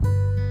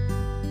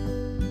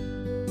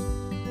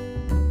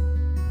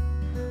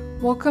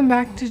Welcome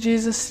back to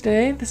Jesus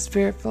Today, the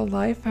Spirit-Filled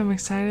Life. I'm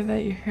excited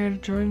that you're here to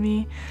join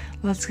me.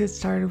 Let's get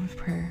started with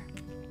prayer.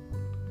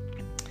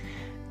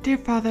 Dear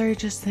Father, I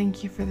just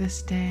thank you for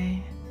this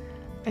day.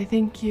 I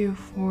thank you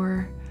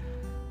for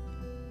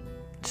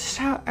just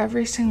how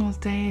every single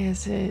day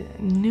is a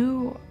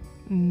new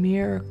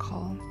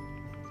miracle,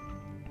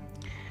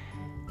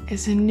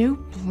 is a new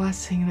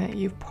blessing that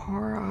you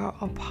pour out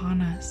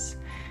upon us,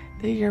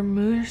 that your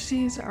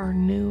mercies are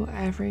new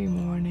every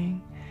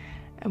morning.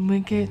 And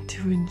we get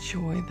to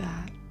enjoy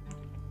that.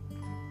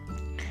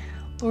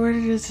 Lord,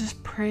 I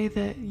just pray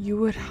that you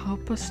would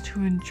help us to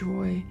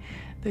enjoy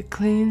the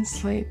clean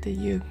slate that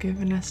you have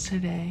given us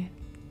today.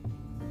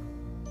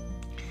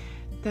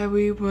 That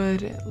we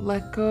would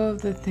let go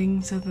of the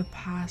things of the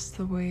past,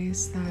 the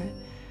ways that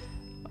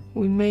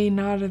we may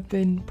not have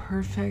been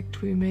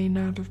perfect, we may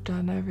not have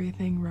done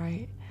everything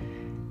right,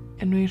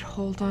 and we'd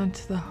hold on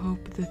to the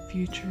hope of the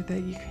future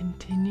that you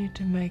continue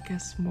to make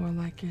us more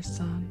like your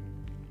Son.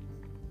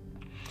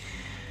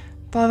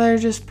 Father, I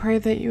just pray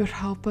that you would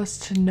help us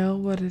to know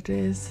what it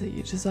is that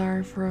you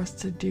desire for us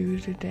to do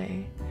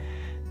today.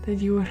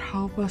 That you would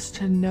help us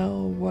to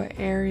know what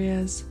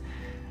areas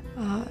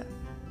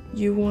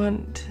you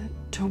want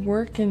to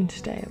work in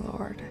today,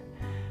 Lord.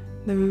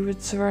 That we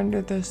would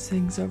surrender those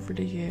things over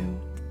to you.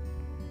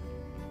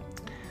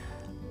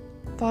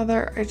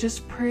 Father, I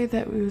just pray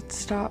that we would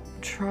stop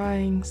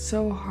trying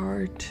so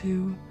hard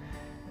to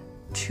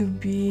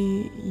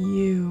be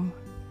you.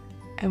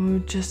 And we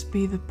would just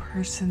be the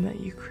person that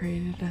you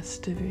created us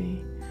to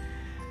be.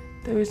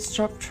 That we'd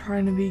stop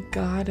trying to be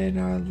God in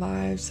our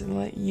lives and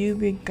let you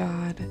be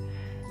God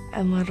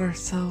and let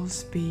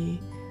ourselves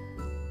be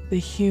the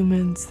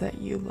humans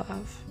that you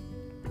love.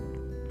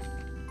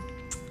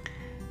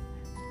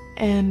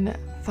 And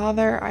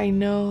Father, I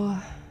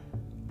know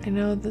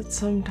that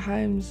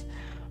sometimes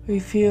we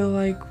feel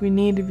like we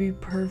need to be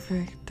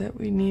perfect, that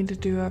we need to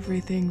do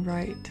everything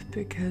right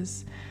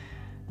because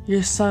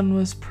your Son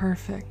was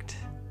perfect.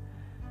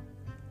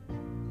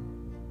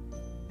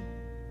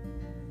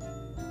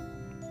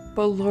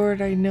 But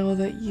Lord, I know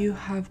that you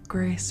have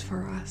grace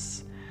for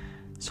us.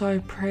 So I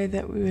pray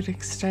that we would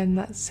extend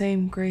that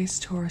same grace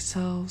to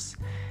ourselves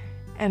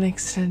and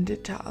extend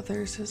it to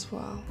others as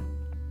well.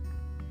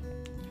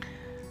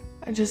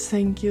 I just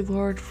thank you,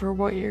 Lord, for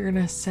what you're going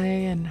to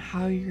say and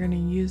how you're going to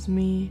use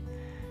me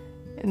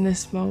in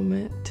this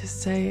moment to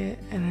say it.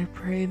 And I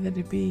pray that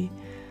it be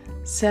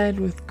said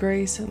with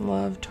grace and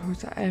love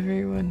towards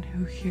everyone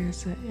who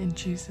hears it. In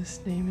Jesus'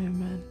 name,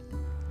 amen.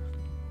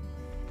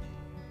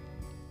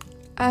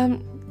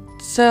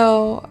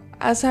 So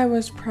as I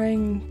was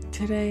praying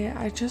today,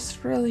 I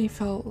just really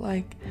felt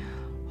like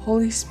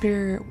Holy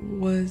Spirit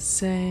was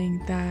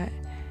saying that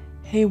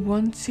He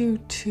wants you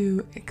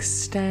to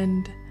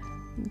extend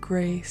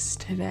grace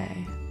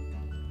today.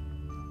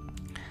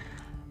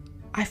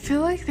 I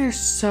feel like there's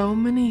so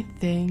many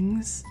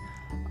things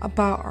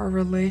about our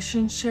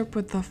relationship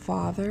with the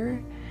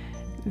Father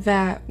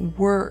that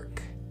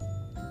work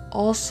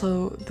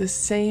also the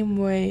same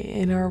way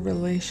in our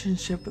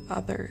relationship with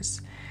others.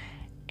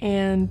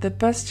 And the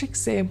best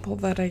example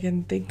that I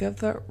can think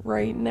of that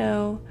right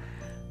now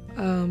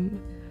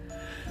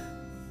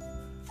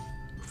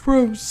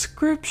from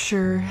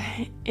scripture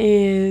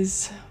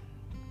is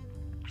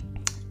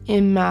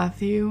in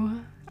Matthew.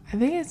 I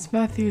think it's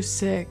Matthew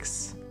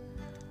 6,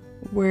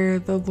 where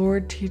the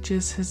Lord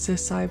teaches his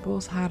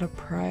disciples how to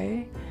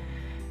pray.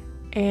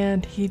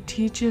 And he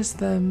teaches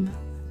them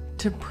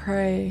to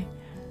pray,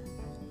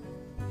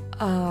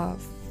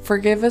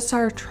 forgive us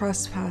our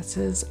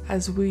trespasses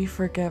as we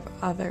forgive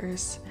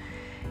others.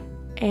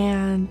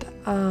 And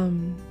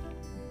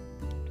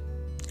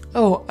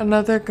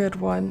another good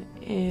one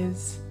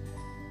is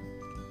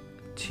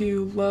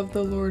to love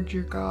the Lord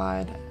your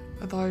God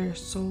with all your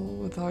soul,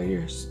 with all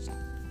your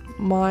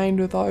mind,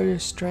 with all your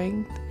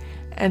strength,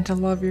 and to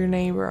love your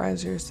neighbor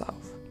as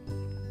yourself.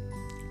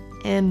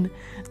 And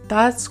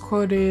that's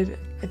quoted,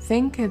 I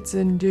think it's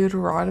in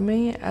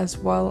Deuteronomy, as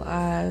well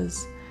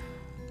as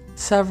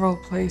several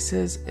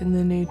places in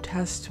the New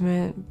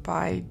Testament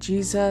by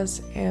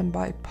Jesus and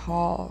by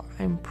Paul,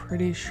 I'm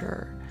pretty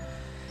sure.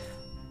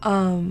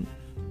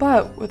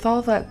 But with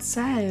all that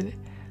said,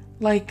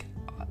 like,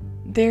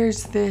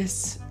 there's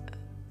this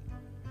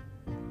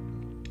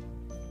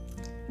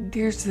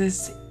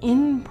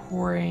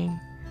inpouring.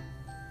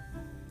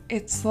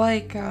 It's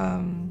like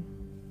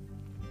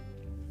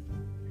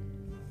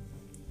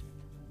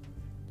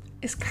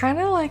it's kind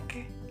of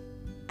like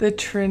the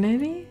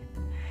Trinity.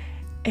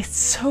 It's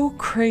so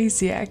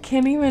crazy. I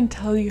can't even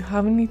tell you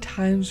how many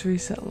times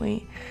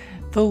recently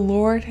the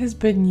Lord has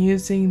been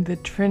using the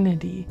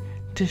Trinity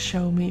to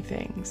show me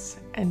things,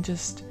 and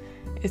just,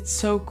 it's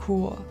so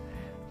cool.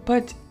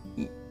 But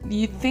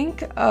you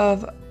think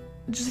of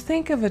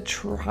a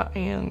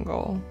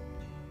triangle,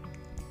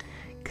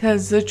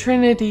 because the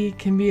Trinity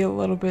can be a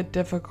little bit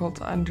difficult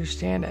to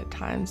understand at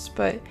times,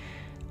 but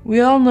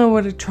we all know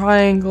what a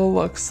triangle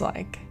looks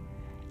like.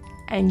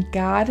 And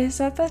God is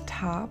at the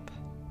top,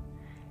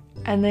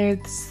 and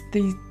there's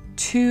the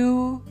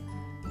two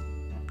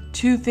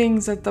two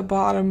things at the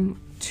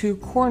bottom, two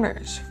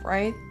corners,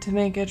 right? To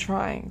make a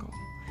triangle.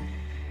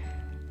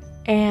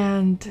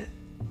 And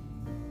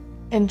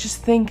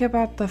just think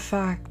about the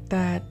fact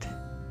that,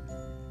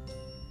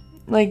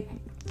 like,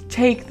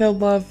 take the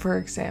love, for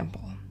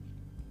example.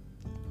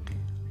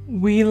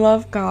 We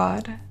love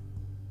God,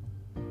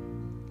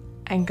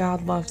 and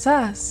God loves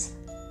us,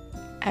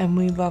 and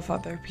we love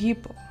other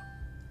people.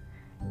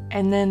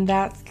 And then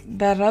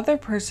that other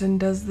person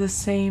does the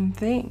same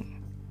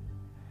thing.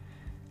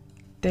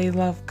 They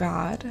love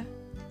God.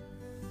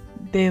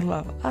 They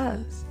love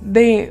us.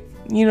 They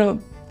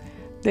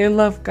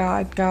love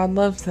God. God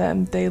loves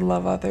them. They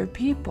love other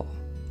people.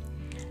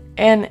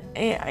 And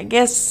I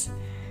guess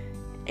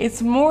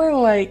it's more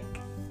like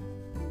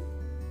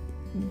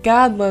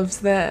God loves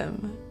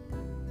them,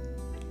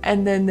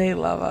 and then they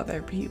love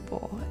other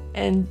people,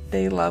 and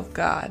they love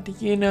God.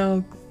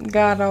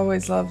 God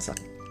always loves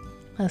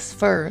us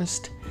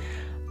first.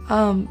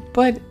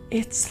 But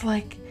it's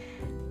like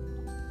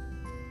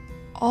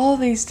all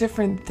these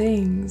different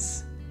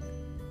things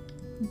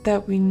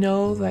that we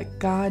know that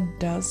God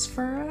does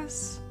for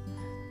us,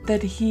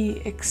 that He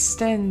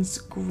extends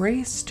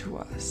grace to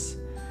us,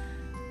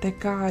 that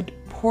God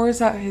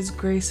pours out His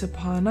grace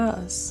upon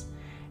us,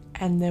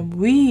 and then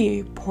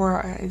we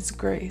pour out His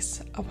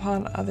grace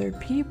upon other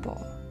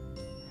people.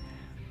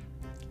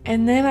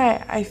 And then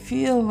I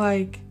feel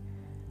like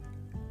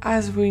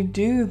as we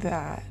do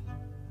that,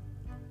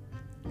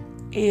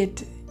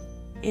 it's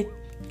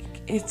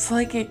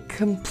like it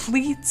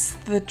completes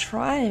the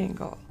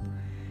triangle.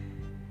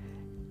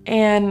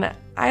 And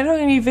I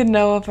don't even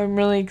know if I'm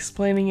really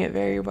explaining it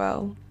very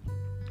well,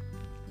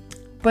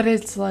 but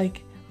it's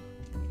like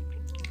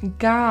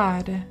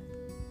God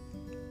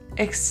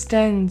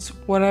extends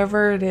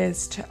whatever it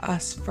is to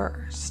us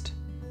first.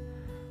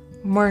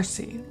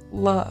 Mercy,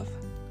 love,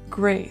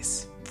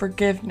 grace,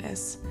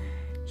 forgiveness.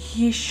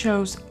 He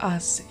shows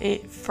us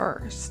it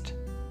first.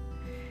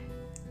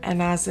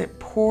 And as it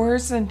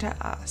pours into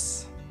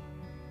us,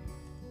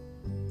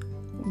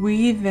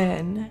 we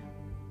then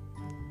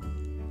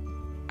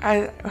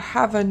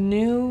have a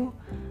new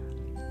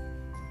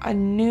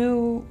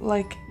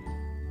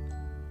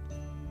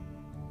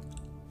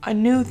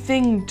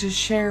thing to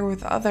share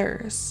with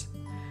others.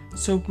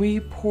 So we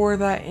pour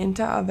that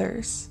into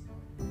others,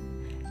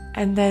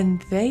 and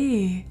then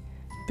they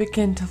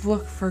begin to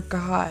look for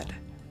God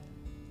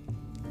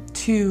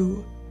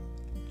to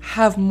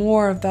have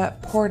more of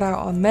that poured out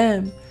on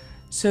them,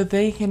 so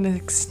they can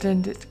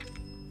extend it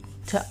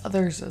to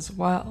others as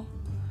well.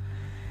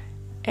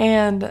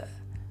 And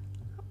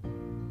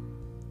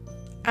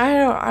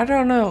I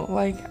don't know,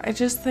 like, I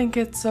just think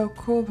it's so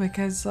cool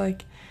because,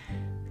 like,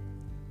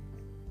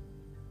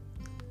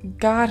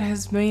 God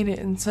has made it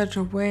in such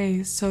a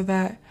way so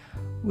that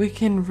we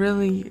can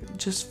really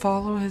just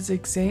follow His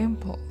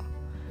example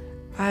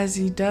as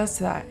He does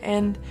that.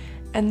 And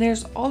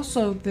there's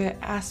also the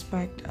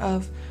aspect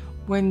of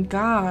when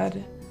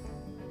God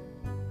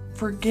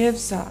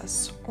forgives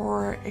us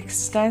or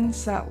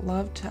extends that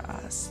love to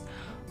us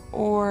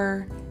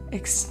or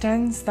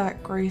extends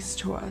that grace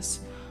to us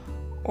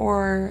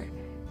or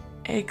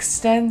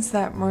extends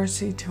that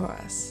mercy to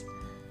us,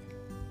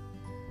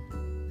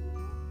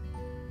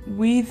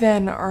 we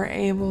then are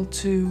able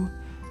to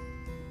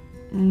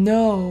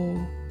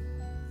know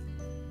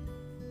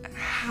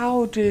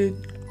how to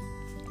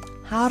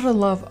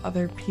love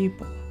other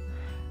people,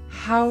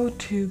 how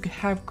to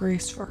have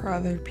grace for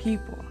other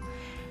people,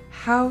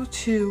 how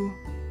to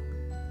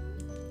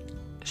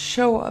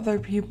show other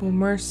people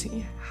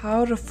mercy,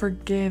 how to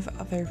forgive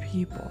other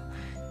people,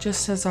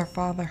 just as our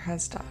Father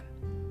has done.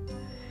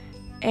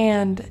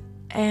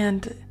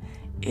 And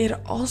it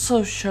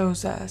also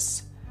shows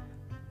us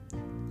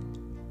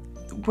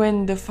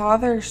when the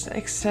Father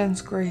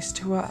extends grace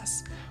to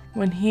us,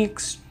 when He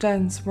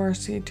extends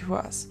mercy to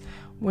us,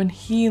 when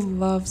He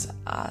loves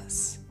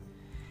us,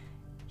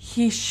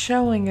 He's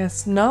showing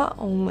us not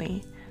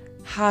only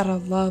how to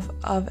love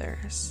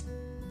others,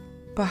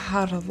 but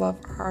how to love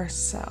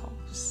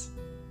ourselves.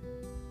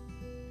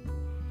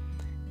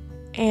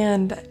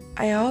 And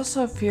I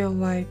also feel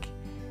like,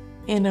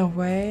 in a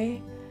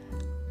way,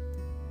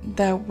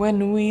 that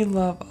when we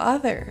love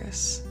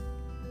others,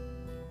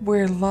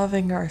 we're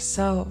loving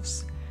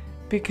ourselves,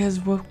 because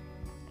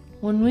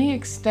when we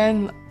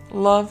extend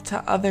love to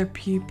other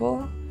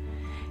people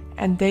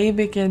and they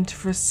begin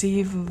to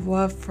receive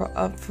love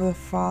of the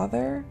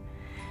Father,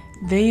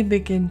 they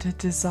begin to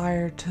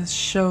desire to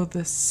show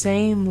the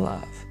same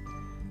love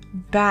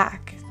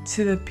back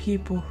to the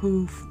people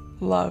who've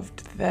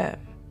loved them.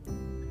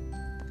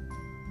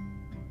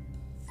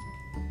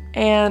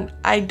 And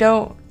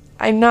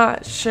I'm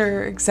not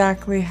sure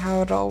exactly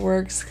how it all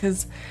works,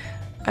 because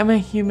I'm a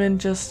human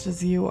just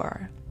as you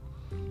are.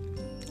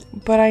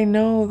 But I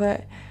know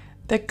that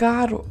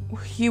God,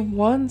 He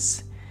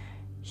wants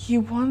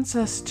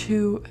us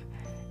to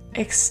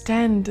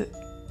extend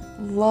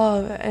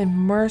love and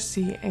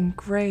mercy and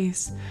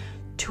grace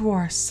to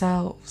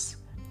ourselves,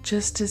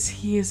 just as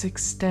He has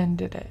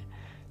extended it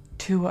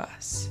to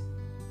us.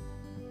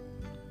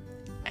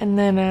 And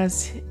then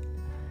as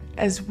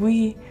as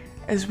we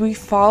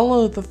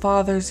follow the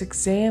Father's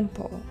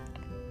example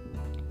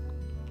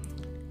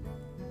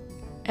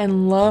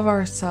and love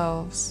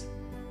ourselves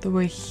the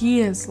way He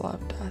has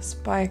loved us,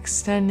 by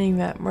extending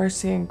that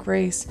mercy and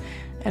grace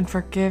and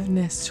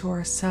forgiveness to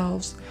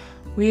ourselves,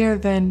 we are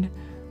then,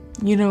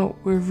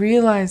 we're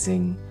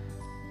realizing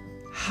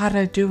how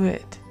to do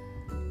it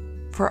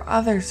for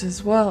others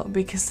as well,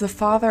 because the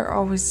Father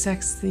always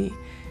sets the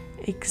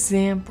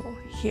example.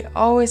 He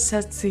always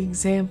sets the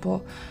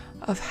example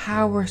of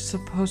how we're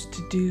supposed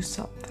to do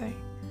something.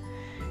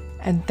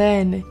 And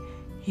then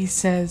He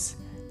says,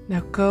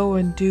 now go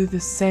and do the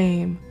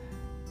same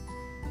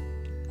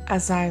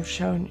as I've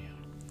shown you.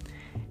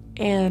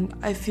 And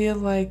I feel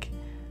like,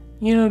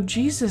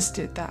 Jesus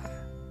did that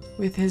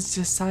with His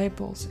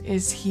disciples.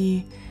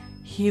 He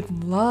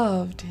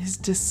loved His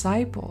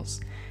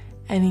disciples,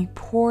 and He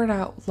poured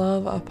out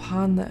love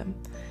upon them.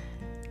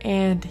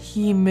 And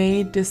He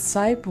made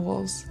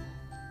disciples.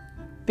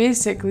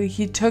 Basically,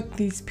 He took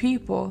these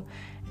people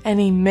and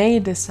He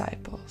made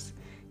disciples.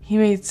 He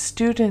made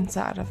students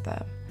out of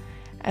them.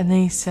 And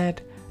then He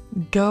said,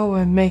 go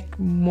and make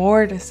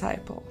more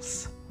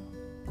disciples.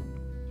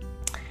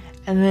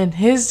 And then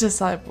His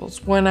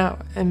disciples went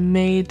out and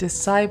made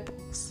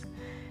disciples.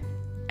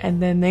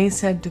 And then they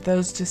said to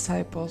those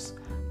disciples,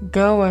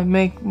 go and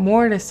make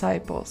more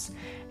disciples.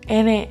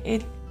 And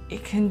it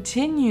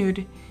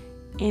continued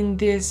in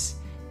this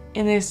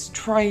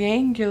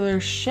triangular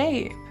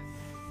shape,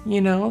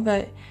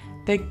 that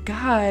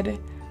God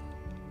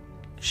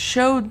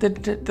showed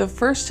the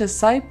first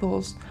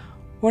disciples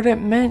what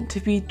it meant to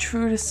be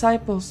true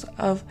disciples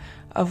of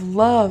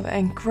love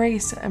and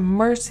grace and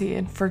mercy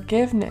and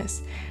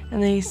forgiveness.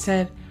 And then He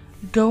said,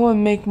 go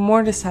and make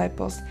more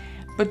disciples.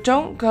 But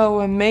don't go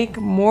and make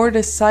more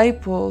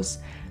disciples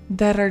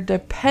that are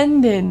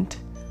dependent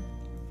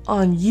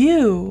on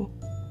you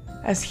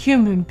as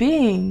human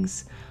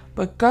beings,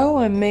 but go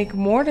and make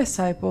more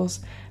disciples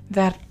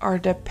that are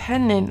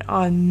dependent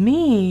on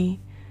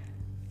me,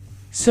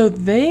 so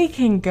they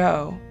can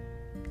go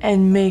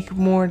and make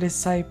more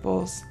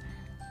disciples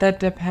that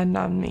depend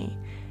on me.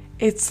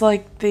 It's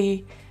like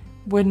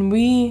when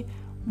we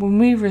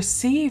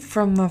receive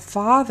from the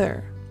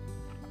Father,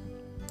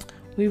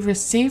 we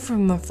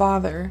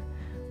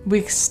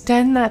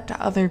extend that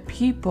to other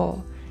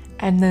people,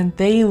 and then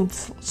they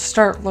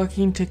start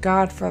looking to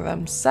God for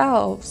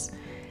themselves,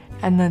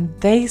 and then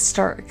they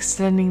start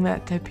extending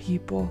that to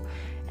people,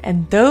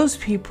 and those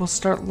people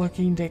start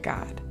looking to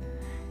God.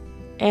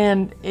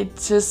 And it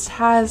just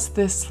has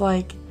this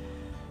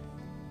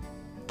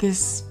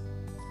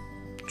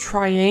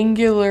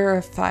triangular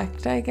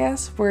effect, I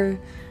guess, where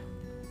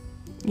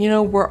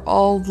we're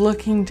all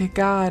looking to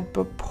God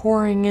but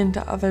pouring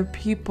into other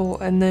people,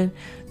 and then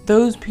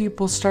those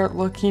people start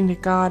looking to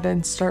God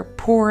and start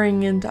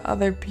pouring into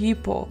other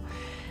people.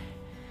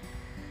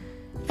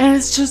 And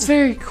it's just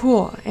very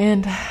cool.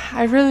 And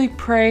I really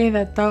pray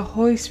that the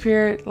Holy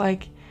Spirit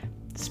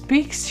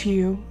speaks to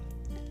you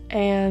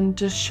and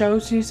just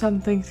shows you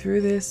something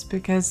through this,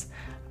 because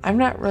I'm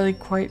not really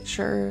quite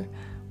sure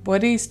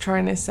what He's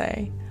trying to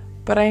say,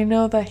 but I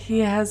know that He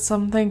has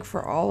something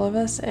for all of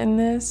us in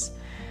this.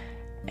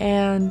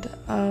 And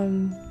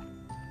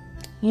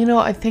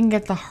I think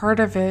at the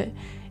heart of it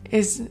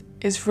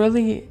is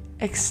really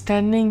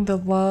extending the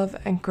love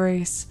and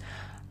grace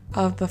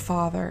of the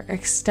Father,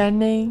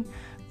 extending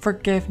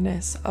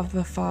forgiveness of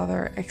the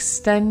Father,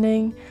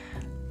 extending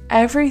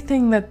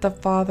everything that the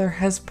Father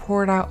has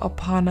poured out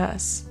upon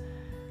us.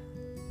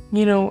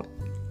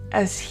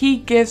 As He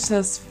gives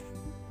us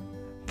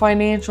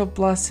financial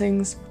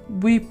blessings,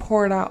 we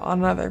pour it out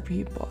on other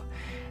people.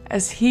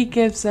 As He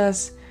gives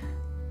us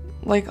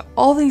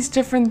all these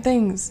different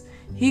things,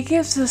 He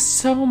gives us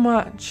so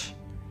much.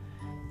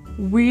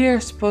 We are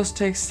supposed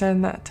to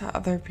extend that to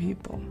other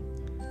people.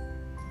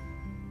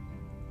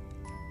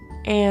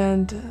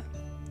 And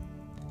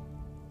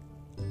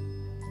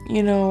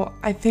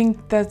I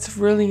think that's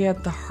really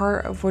at the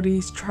heart of what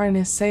He's trying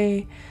to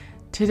say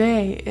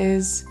today,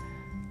 is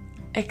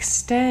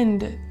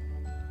extend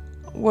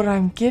what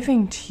I'm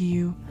giving to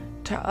you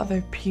to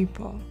other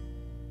people.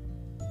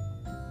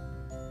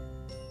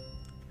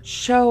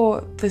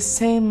 Show the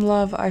same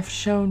love I've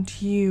shown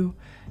to you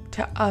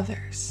to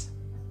others.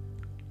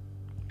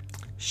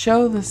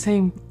 Show the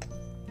same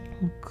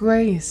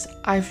grace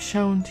I've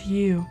shown to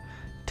you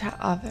to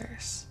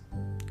others.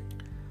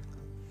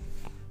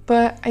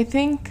 But I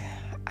think,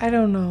 I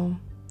don't know,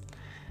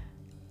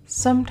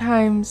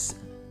 sometimes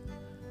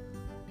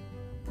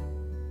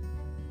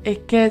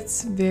it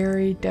gets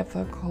very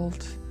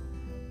difficult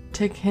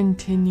to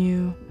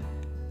continue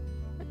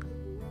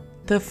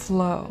the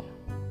flow.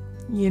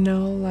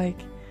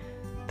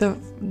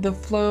 The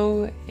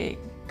flow, it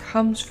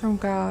comes from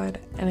God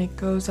and it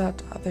goes out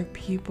to other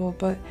people,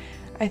 but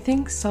I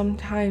think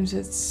sometimes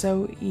it's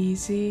so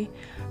easy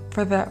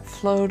for that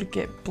flow to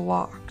get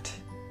blocked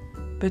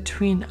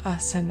between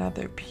us and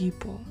other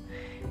people.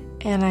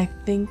 And I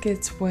think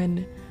it's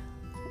when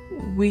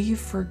we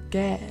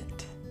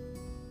forget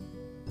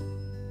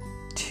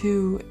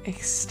to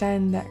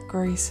extend that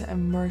grace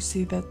and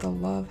mercy that the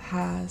love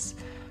has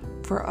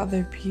for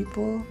other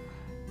people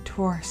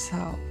to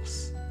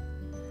ourselves.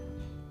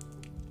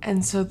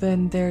 And so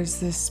then there's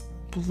this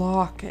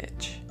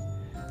blockage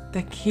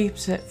that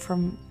keeps it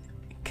from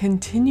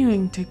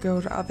continuing to go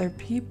to other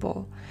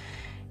people.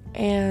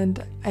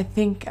 And I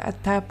think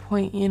at that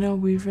point,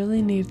 we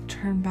really need to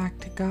turn back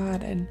to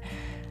God and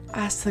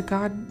ask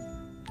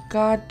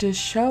God to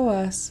show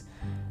us,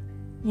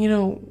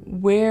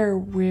 where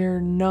we're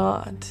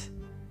not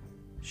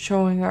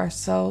showing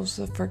ourselves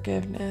the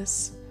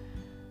forgiveness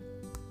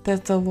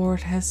that the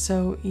Lord has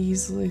so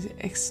easily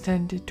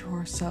extended to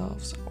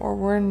ourselves, or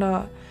we're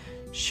not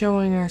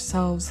showing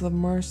ourselves the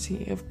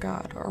mercy of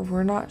God, or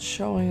we're not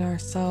showing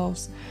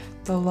ourselves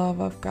the love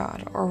of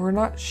God, or we're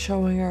not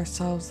showing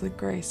ourselves the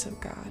grace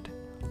of God.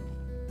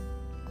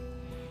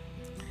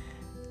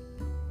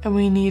 And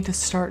we need to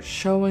start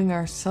showing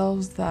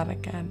ourselves that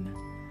again.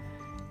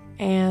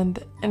 And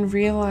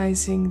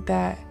realizing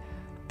that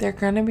there are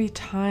going to be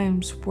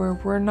times where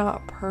we're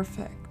not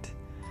perfect.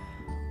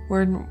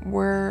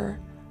 We're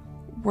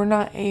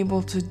not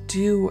able to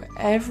do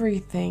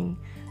everything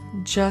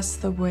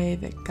just the way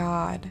that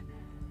God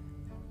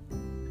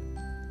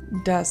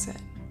does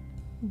it.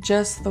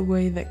 Just the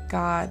way that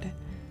God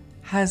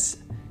has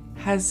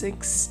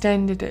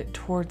extended it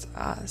towards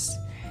us.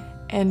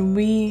 And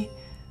we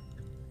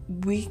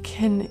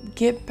can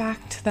get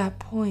back to that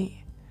point.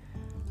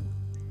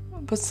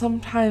 But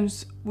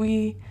sometimes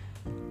we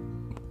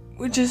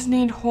just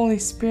need Holy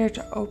Spirit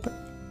to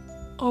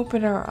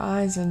open our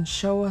eyes and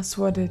show us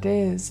what it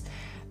is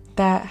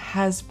that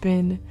has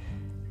been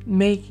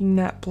making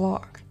that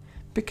block.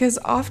 Because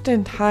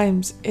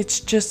oftentimes it's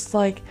just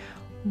like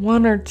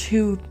one or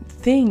two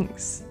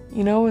things.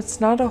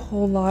 It's not a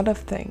whole lot of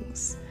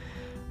things.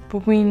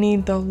 But we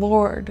need the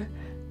Lord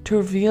to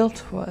reveal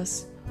to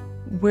us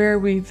where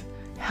we've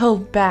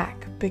held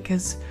back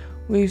because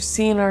we've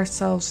seen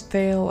ourselves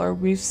fail or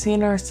we've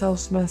seen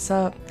ourselves mess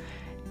up,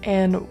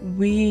 and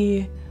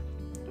we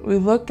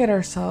look at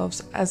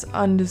ourselves as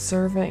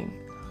undeserving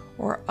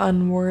or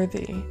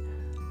unworthy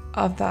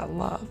of that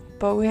love.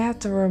 But we have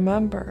to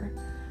remember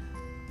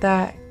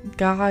that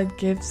God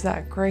gives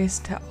that grace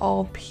to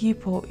all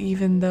people,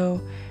 even though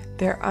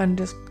they're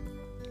and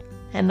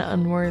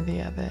unworthy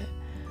of it.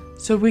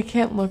 So we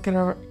can't look at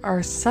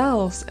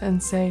ourselves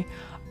and say,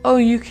 oh,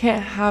 you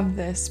can't have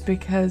this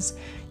because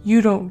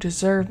you don't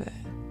deserve it.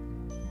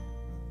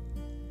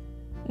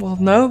 Well,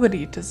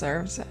 nobody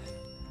deserves it,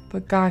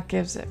 but God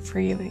gives it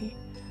freely.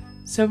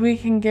 So we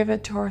can give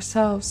it to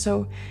ourselves.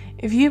 So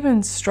if you've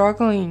been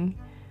struggling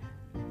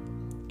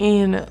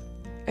in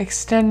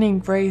extending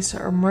grace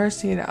or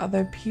mercy to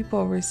other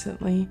people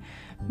recently,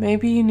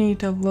 maybe you need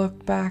to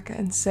look back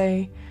and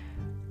say,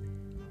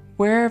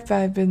 where have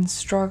I been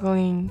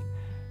struggling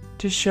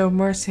to show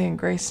mercy and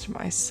grace to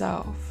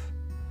myself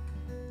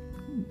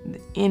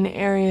in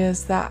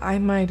areas that I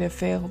might have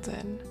failed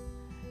in?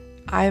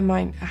 I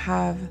might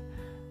have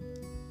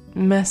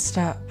messed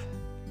up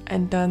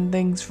and done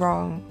things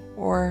wrong,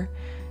 or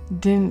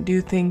didn't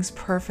do things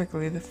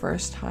perfectly the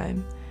first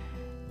time,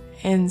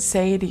 and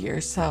say to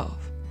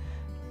yourself,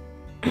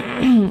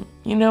 you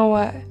know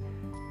what?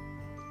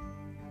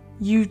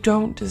 You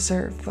don't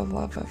deserve the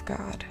love of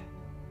God.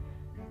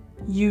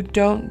 You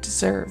don't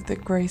deserve the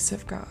grace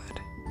of God.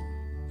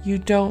 You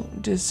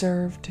don't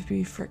deserve to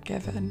be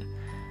forgiven.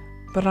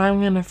 But I'm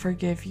going to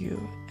forgive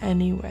you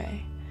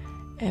anyway.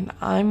 And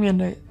I'm going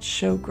to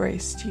show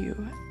grace to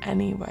you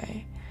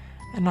anyway.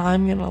 And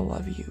I'm going to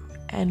love you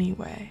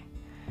anyway.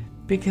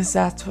 Because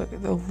that's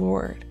what the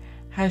Lord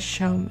has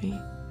shown me.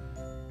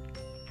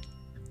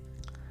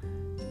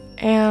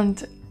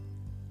 And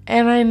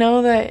I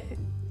know that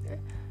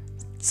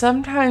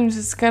sometimes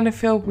it's going to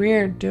feel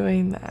weird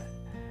doing that.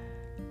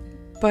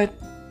 But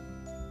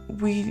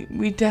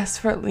we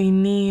desperately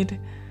need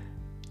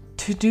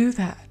to do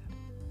that.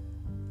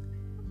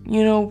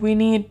 We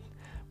need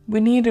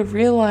to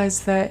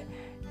realize that,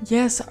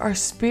 yes, our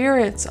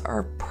spirits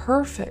are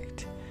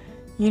perfect.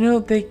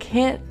 We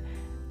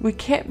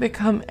can't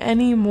become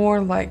any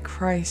more like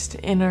Christ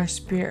in our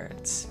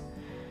spirits.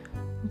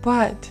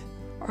 But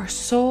our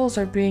souls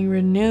are being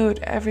renewed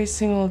every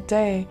single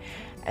day,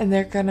 and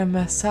they're gonna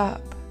mess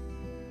up.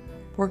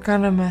 We're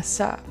gonna mess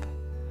up.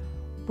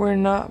 We're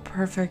not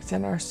perfect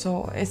in our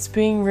soul. It's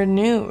being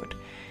renewed.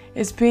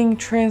 It's being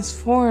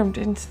transformed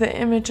into the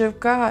image of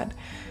God.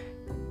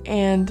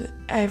 And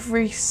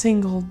every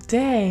single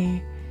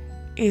day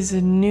is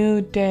a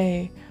new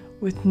day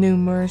with new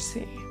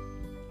mercy.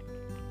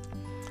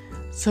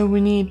 So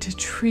we need to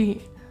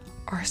treat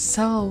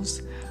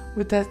ourselves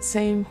with that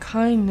same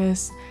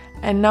kindness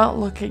and not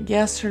look at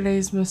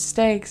yesterday's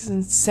mistakes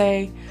and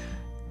say,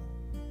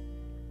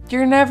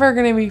 you're never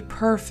going to be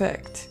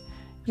perfect.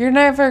 You're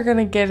never going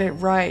to get it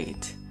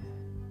right.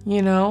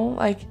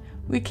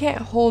 We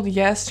can't hold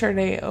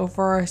yesterday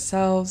over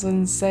ourselves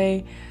and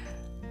say,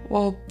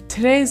 well,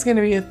 today's going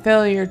to be a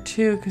failure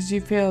too because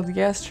you failed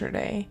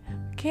yesterday.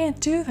 We can't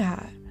do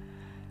that.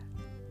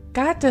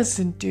 God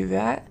doesn't do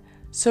that,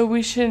 so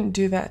we shouldn't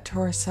do that to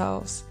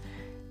ourselves.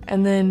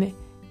 And then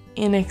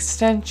in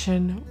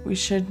extension, we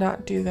should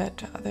not do that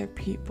to other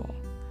people.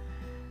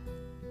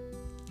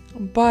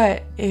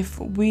 But if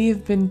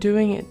we've been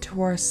doing it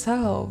to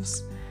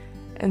ourselves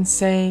and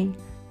saying,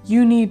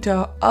 you need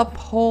to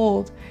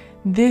uphold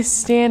this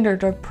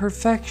standard of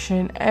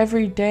perfection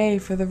every day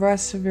for the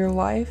rest of your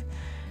life,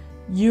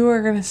 you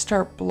are going to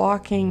start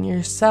blocking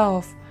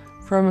yourself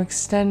from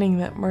extending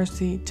that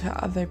mercy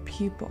to other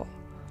people.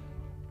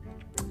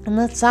 And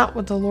that's not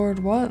what the Lord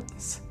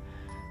wants.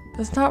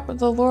 That's not what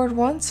the Lord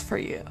wants for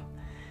you.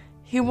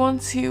 He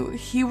wants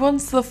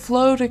the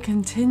flow to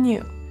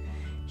continue.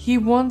 He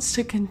wants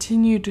to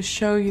continue to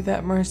show you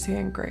that mercy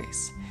and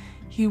grace.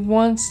 He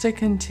wants to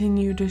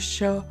continue to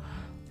show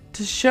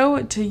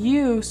it to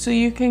you so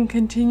you can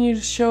continue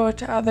to show it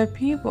to other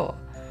people.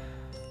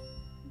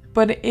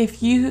 But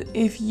if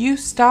you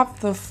stop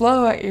the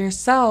flow at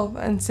yourself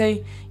and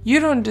say, you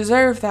don't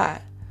deserve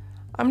that,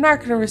 I'm not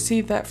going to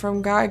receive that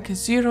from God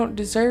because you don't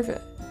deserve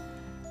it,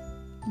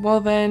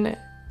 well then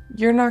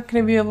you're not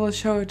going to be able to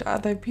show it to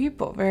other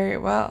people very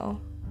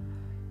well.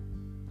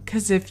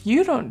 Because if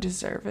you don't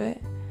deserve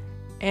it,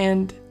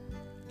 and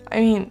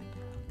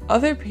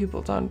other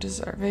people don't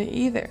deserve it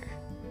either.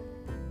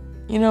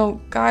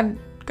 God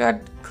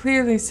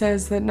clearly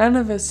says that none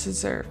of us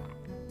deserve.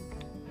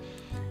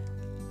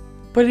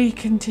 But He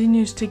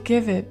continues to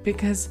give it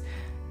because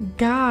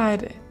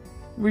God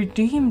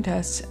redeemed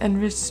us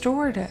and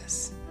restored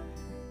us.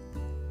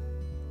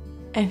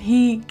 And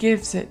He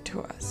gives it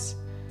to us.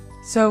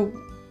 So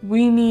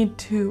we need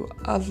to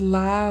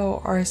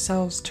allow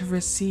ourselves to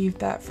receive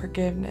that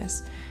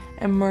forgiveness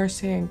and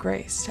mercy and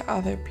grace to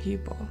other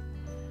people.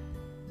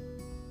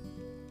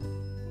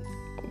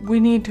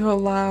 We need to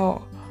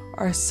allow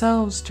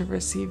ourselves to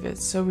receive it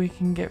so we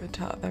can give it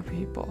to other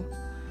people.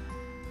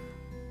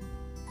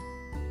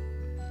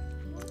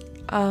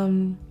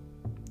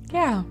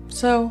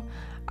 So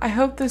I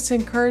hope this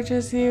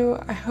encourages you.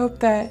 I hope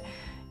that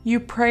you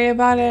pray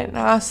about it and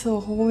ask the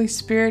Holy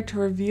Spirit to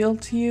reveal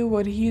to you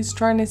what He's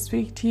trying to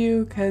speak to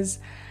you, because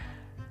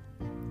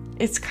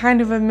it's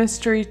kind of a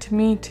mystery to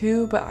me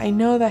too, but I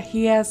know that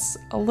He has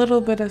a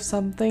little bit of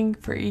something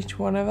for each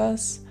one of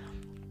us.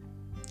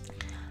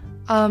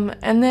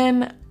 And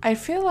then I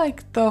feel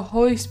like the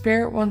Holy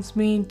Spirit wants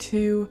me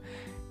to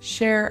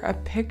share a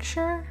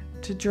picture,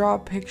 to draw a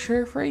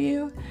picture for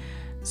you.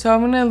 So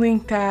I'm going to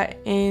link that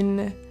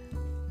in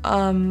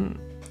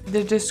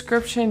the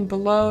description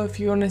below if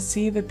you want to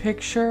see the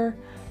picture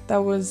that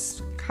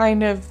was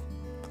kind of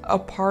a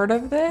part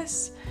of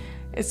this.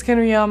 It's going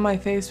to be on my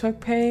Facebook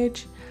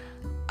page.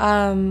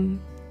 And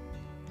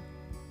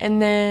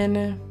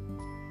then,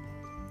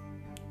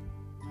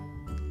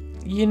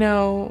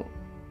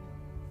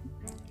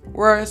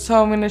 so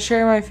I'm going to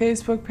share my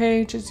Facebook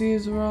page as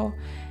usual,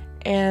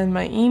 and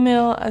my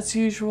email as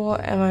usual,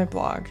 and my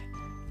blog.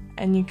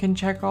 And you can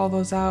check all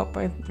those out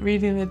by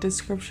reading the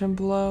description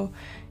below.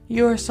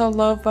 You are so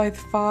loved by the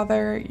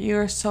Father. You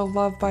are so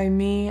loved by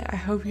me. I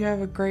hope you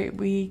have a great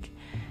week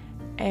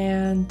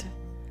and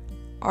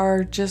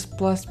are just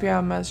blessed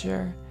beyond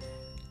measure.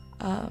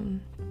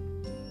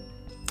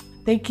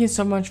 Thank you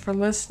so much for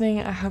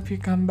listening. I hope you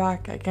come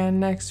back again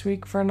next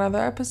week for another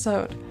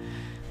episode.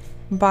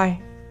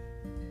 Bye.